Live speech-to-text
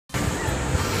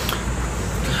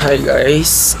Hi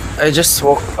guys, I just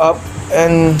woke up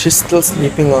and she's still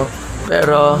sleeping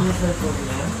pero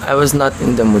I was not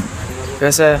in the mood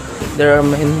kasi there are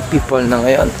many people na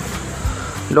ngayon.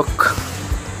 Look,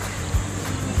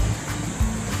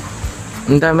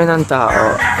 ang dami ng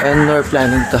tao and we're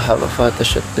planning to have a photo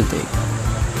shoot today.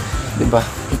 Diba?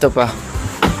 Ito pa,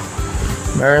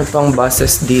 meron pang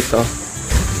buses dito.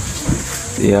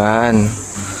 Yan.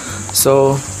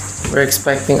 So we're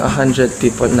expecting 100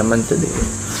 people naman today.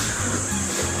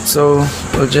 So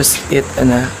we'll just eat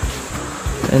and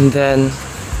then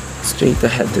straight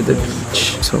ahead to the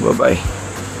beach. So bye-bye.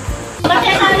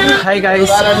 Hi guys,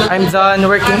 I'm done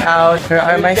working out. Here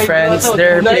are my friends.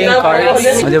 They're playing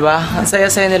cards. O diba? Ang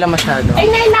saya-saya nila masyado.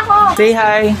 Ay, nain ako! Say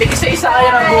hi! Isa-isa kayo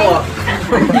ng buo.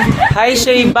 Hi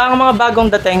Shay! Bang mga bagong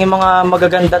dating, yung mga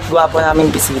magaganda at gwapo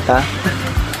naming bisita.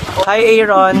 Hi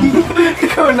Aaron!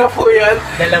 Ikaw na po yan.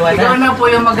 Dalawa na. Ikaw na po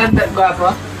yung maganda at gwapo.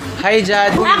 Hi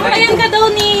Jad! Nakakayan ka daw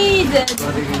ni Jad.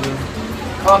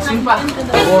 Oh, simpa.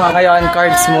 Kuha ngayon,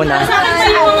 cards muna.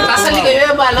 Sasali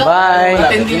kayo yung balo. Bye!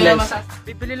 Hindi nila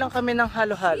Bibili lang kami ng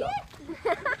halo-halo.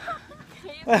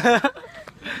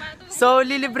 So,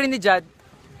 lilibre ni Jad.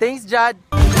 Thanks Jad!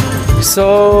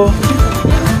 So,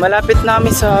 malapit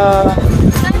namin sa...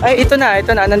 Ay, ito na.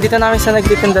 Nandito namin sa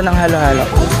nagtitinda ng halo-halo.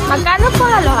 Magkano po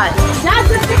halo-halo? Jad,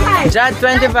 25! Jad,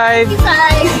 25!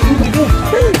 25!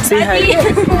 Say hi!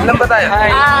 Ilan ba tayo? Hi!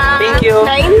 Thank you!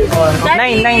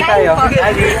 9? 9 tayo.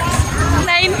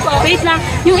 9 po. Wait lang.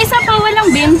 Yung isa pa walang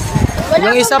beans.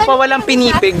 Yung isa pa walang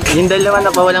pinipig. Yung dalawa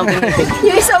na pa walang pinipig.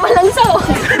 Yung isa walang saw.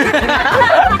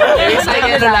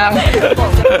 Sige na lang.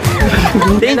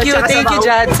 Thank you,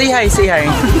 Jad. Say hi.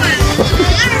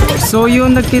 So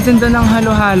yung nagtitinda ng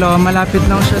halo-halo, malapit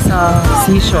lang siya sa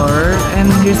seashore and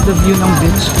here's the view ng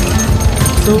beach.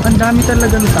 So ang dami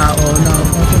talagang tao na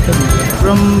pupunta dito.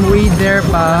 From way there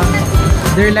pa,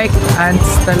 they're like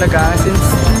ants talaga, since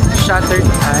shattered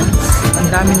ants. Ang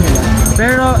dami nila.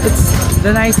 Pero it's the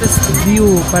nicest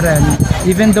view pa rin,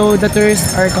 even though the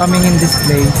tourists are coming in this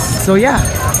place. So yeah,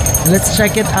 let's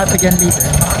check it out again later.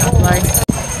 Bye!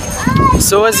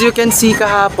 So as you can see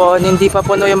kahapon, hindi pa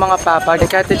puno yung mga papag,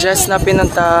 cottages na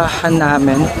pinuntahan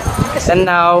namin. And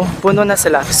now, puno na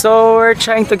sila. So we're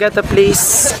trying to get a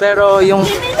place, pero yung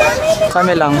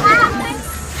kami lang.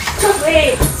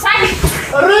 Wait, sorry!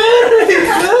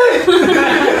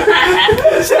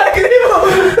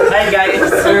 Hi guys,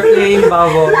 we're playing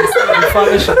Babo.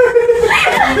 Photo shoot.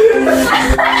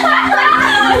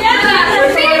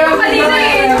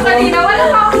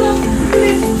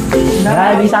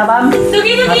 Hi, bisa bang?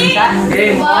 Tugi!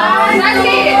 Game. 1,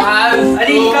 2,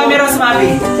 Adi, camera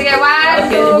smabi. sige, 1,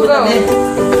 2, go!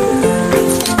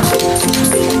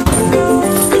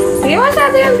 Sige,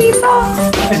 masyado yung dito.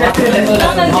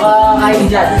 Makakain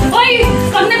dyan. Uy!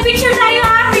 Pag nag-picture tayo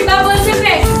ha, may bubble sip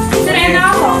eh.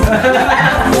 Serena ako.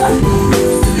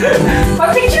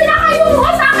 Pag-picture na kayo mo,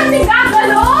 sa akin din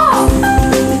gagalo.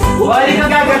 Wali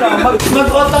ka gagalo.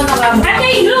 Mag-auto na ka.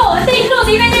 Ate, glue!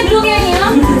 Tingnan niya glue yan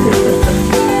yun.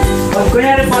 Pag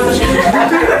kunyari photo shoot.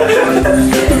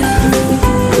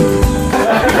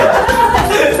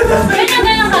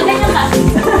 Ganyan ka.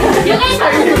 Yung isa.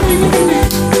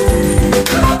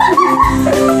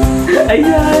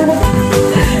 Ayan.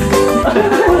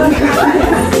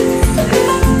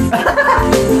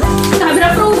 Sabi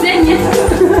na frozen yan.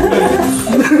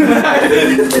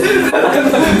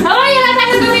 Yan ang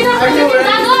tayo gawin ng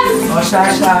dragon. Oh,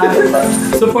 Shasha.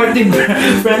 Supporting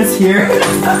friends here.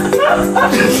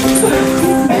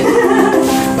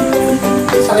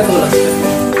 Sakit ulo.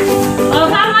 Oh,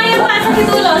 tama yan pa.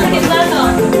 Sakit ulo. Sakit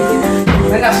baso.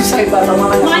 Nag-asisay ba?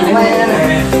 Tama ka na.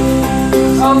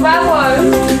 Oh, bawal.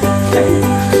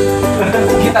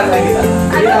 Kita.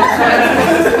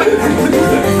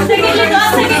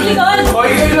 Sakit likod. O,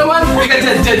 ikaw naman. Hindi ka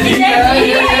dyan. Yeah.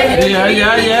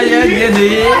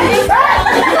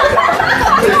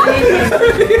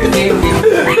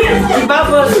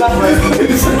 Bubbles.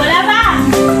 Wala pa.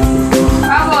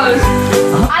 Bubbles.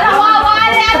 Alam mo,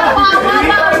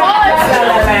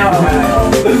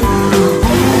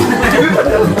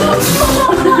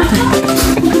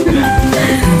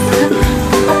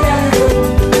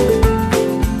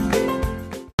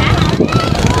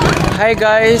 Hi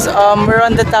guys, we're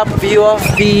on the top view of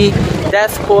the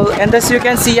death pool, and as you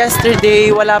can see,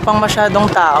 yesterday wala pang masyadong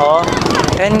tao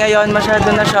and ngayon masyado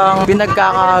na siyang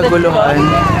pinagkakaguluhan.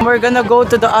 We're gonna go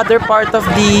to the other part of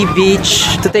the beach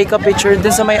to take a picture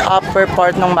dun sa may upper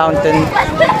part ng mountain.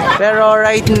 Pero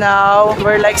right now,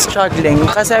 we're like struggling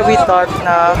kasi we thought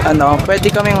na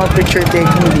pwede kaming mag-picture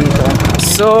taking dito.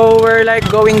 So we're like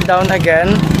going down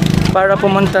again para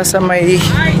pumunta sa may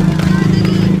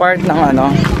part ng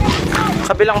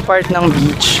kabilang part ng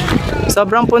beach.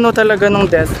 Sobrang puno talaga ng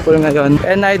death pool ngayon.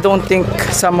 And I don't think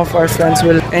some of our friends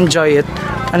will enjoy it.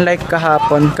 Unlike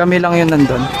kahapon, kami lang yun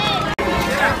nandun.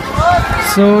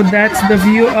 So that's the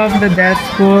view of the death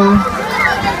pool.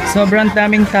 Sobrang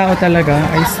daming tao talaga,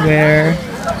 I swear.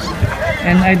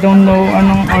 And I don't know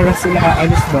anong oras sila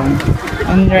aalis doon.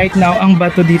 And right now, ang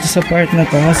bato dito sa part na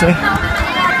to. Kasi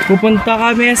pupunta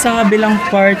kami sa kabilang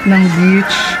part ng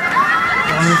beach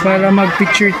para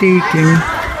mag-picture taking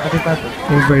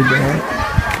over there.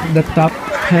 The top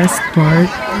best part.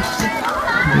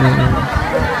 There.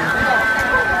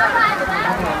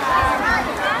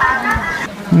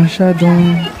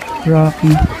 Masyadong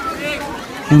rocky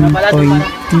and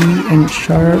pointy and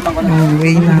sharp ang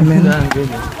way namin.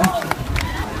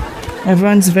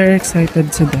 Everyone's very excited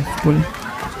sa death pool.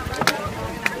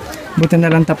 Buti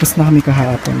na lang tapos na kami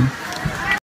kahapon.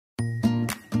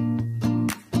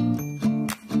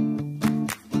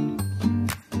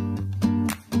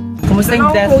 Kumusta yung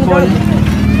death pool?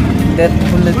 Death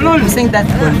pool. Kumusta yung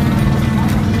death pool?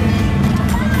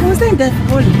 Kumusta yung death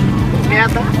pool?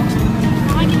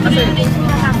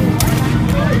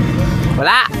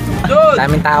 Wala!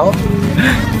 Daming tao.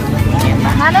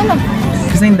 Ano no?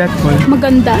 Kumusta yung death pool?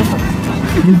 Maganda.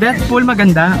 Yung death pool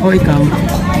maganda o ikaw?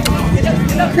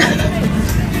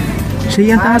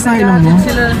 Siya yung taas ng ilong mo?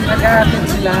 Nag-aapit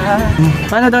sila.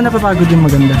 Paano daw napapagod yung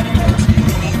maganda?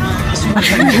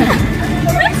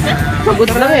 Pagod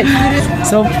lang eh.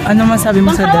 So, ano masabi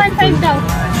mo sa death pool?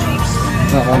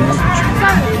 daw.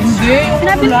 Hindi.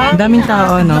 Daming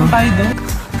tao, no?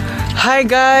 Hi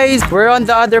guys! We're on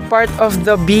the other part of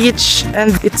the beach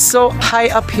and it's so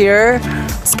high up here.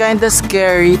 It's kinda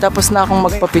scary. Tapos na akong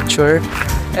magpa-picture.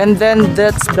 And then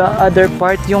that's the other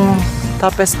part, yung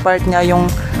toughest part niya, yung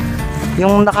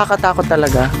nakakatakot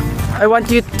talaga. I want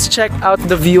you to check out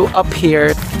the view up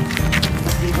here.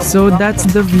 So that's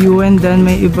the view and then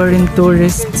may iba rin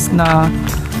tourists na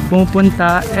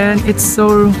pumupunta and it's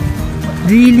so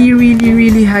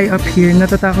really high up here.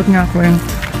 Natatakot nga ako yung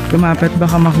lumapit,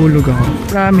 baka mahulog ako.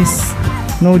 Promise,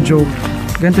 no joke.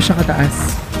 Ganito siya kataas.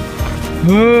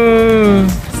 Oh,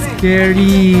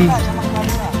 scary.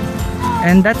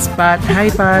 And that's Pat.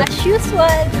 Hi Pat. As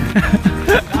usual.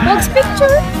 Dog's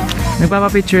picture.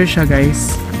 Nagpapapicture siya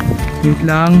guys. Wait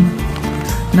lang.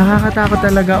 Nakakatakot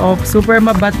talaga. Oh, super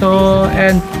mabato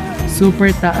and super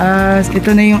taas.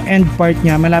 Ito na yung end part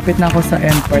niya. Malapit na ako sa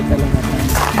end part talaga.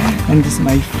 And this is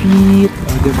my feet.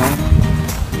 Oh, diba?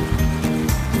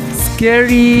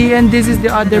 Scary. And this is the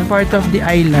other part of the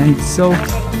island. So,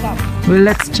 well,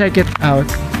 let's check it out.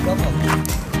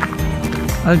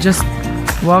 I'll just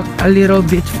walk a little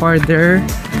bit farther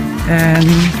and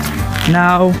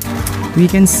now we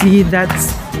can see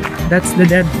that's the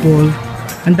dead pool.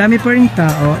 Ang dami pa rin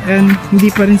tao and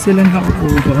hindi pa rin sila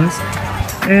nauubos.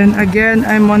 And again,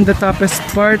 I'm on the toughest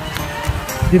part.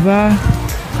 Diba?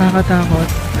 Kakatakot.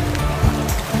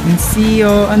 And see,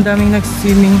 oh, ang daming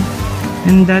nag-swimming.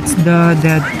 And that's the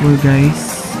dead pool,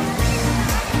 guys.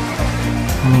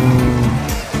 Oh.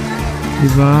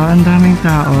 Diba? Ang daming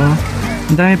tao.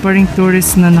 Ang dami pa rin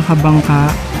tourists na nakabangka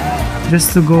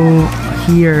just to go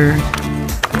here.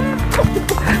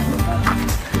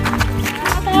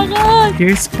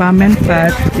 Here's Pam and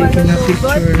Pat taking a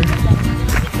picture.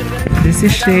 This is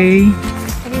Shay.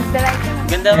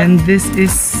 And this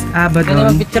is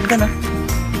Abaddon.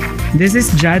 This is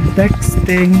Jad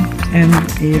texting and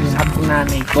Aaron. Ako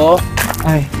nanay ko.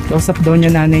 Ay, kausap daw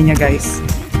niya nanay niya guys.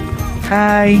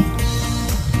 Hi!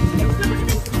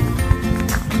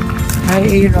 Hi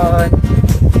Aaron.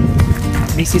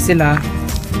 Busy sila.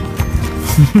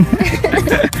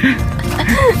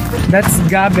 That's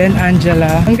Gab and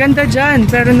Angela. Ang ganda dyan,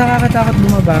 pero nakakatakot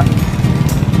bumaba.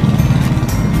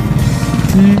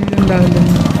 Ang lalim.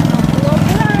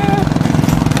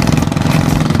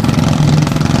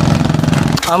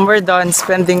 We're done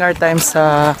spending our time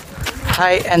sa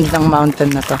high end ng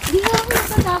mountain na to.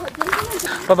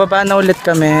 Pababa na ulit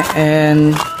kami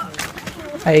and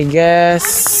I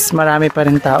guess marami pa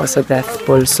rin tao sa death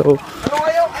pool. So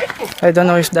I don't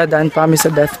know if dadaan pa kami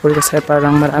sa death pool kasi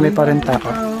parang marami pa rin tao.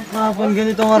 Kapag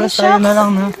ganitong oras tayo na lang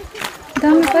na.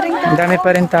 Dami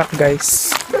pa rin tao guys.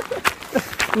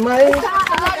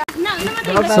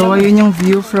 So ayun yung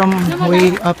view from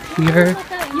way up here.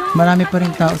 Marami pa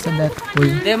rin tao sa death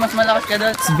pool. Hindi, mas malakas ka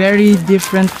doon. It's very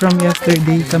different from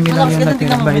yesterday. Kami lang yung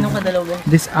natira by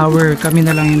this hour. Kami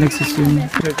na lang yung nagsiswim.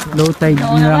 Low tide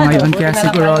na lang ngayon. Kaya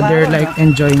siguro they're like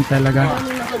enjoying talaga.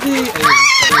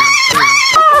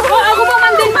 Ako pa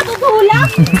man din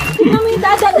matutulak. Kami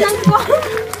dadagnan ko.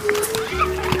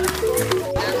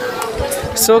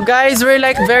 So So guys, we're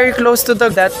like very close to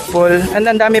that pool and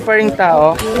ang dami pa ring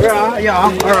tao.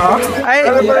 Ay,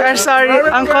 sorry,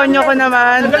 ang konyo ko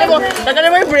naman.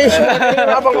 Tagal mo yung brace.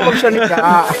 Habang ko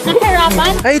magsalita.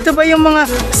 Ay, ito ba yung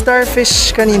mga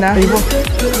starfish kanina?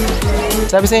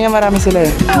 Sabi sa inyo marami sila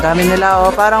eh. Ang dami nila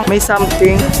oh, parang may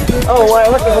something. Oh,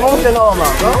 what? Kumusta na ako,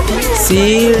 ma?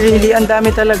 See, really, ang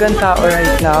dami talagang tao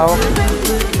right now.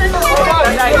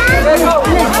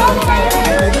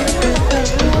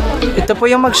 Ito po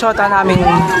yung mag-shota naming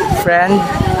friend,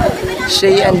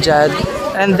 Shay and Jad.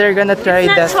 And they're gonna try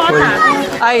that pool.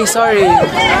 Ay, sorry.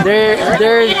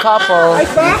 They're couple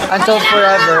until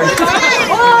forever.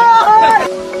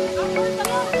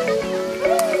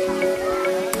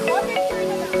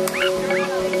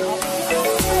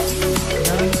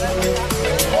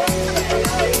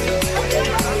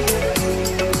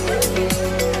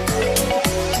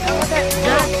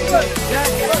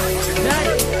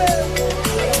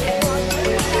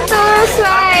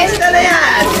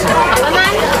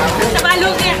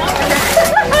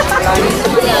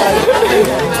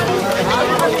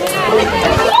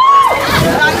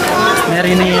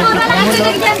 Meron na yung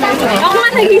Ako nga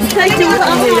nag-start yung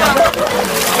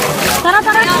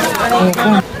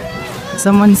Tara.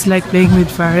 Someone's like playing with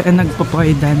fire and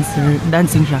nagpo-poy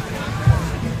dancing siya.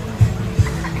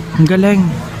 Ang galing.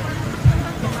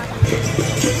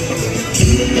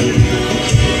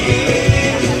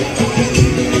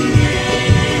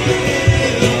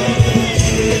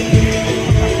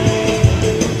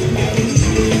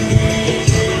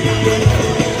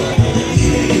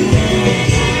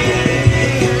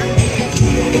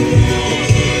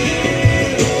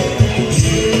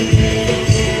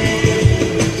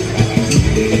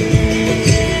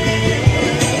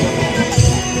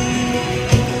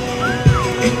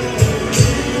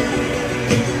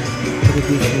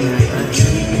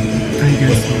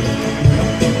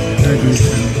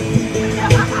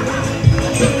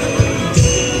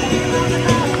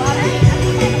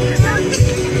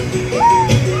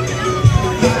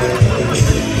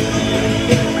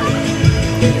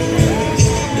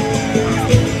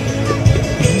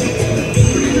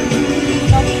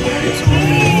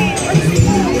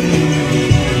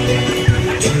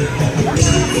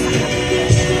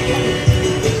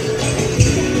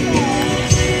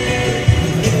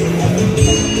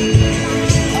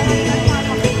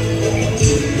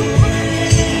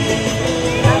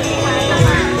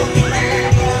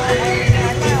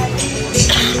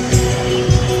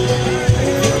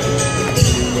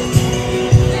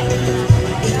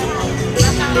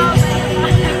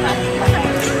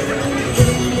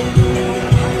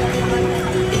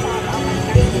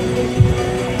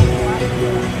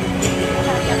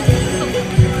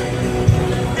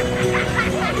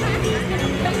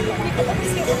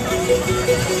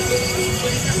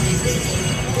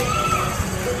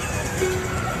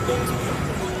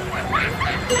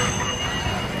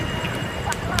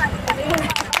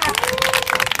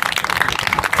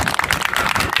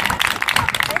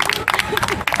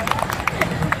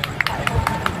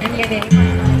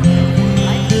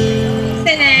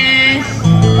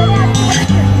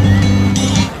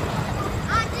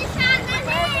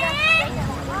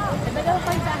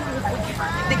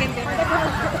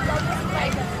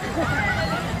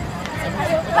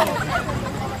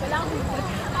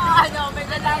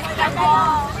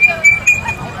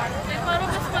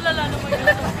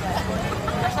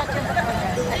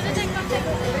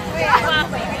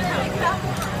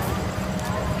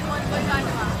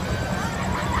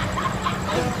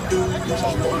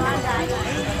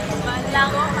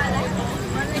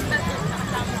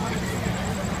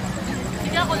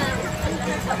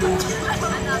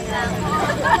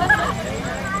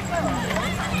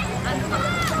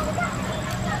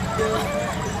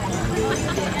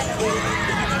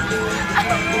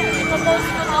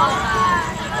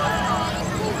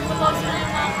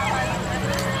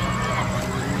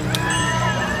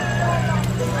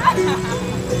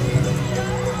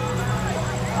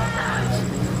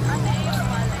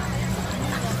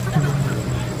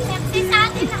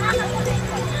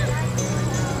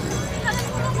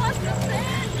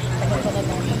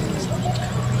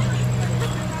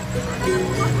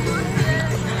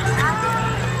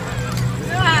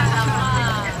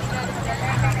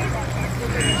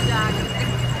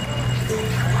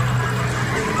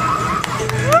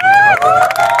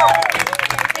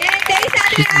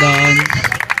 She's done.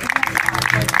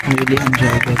 I really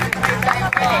enjoyed it.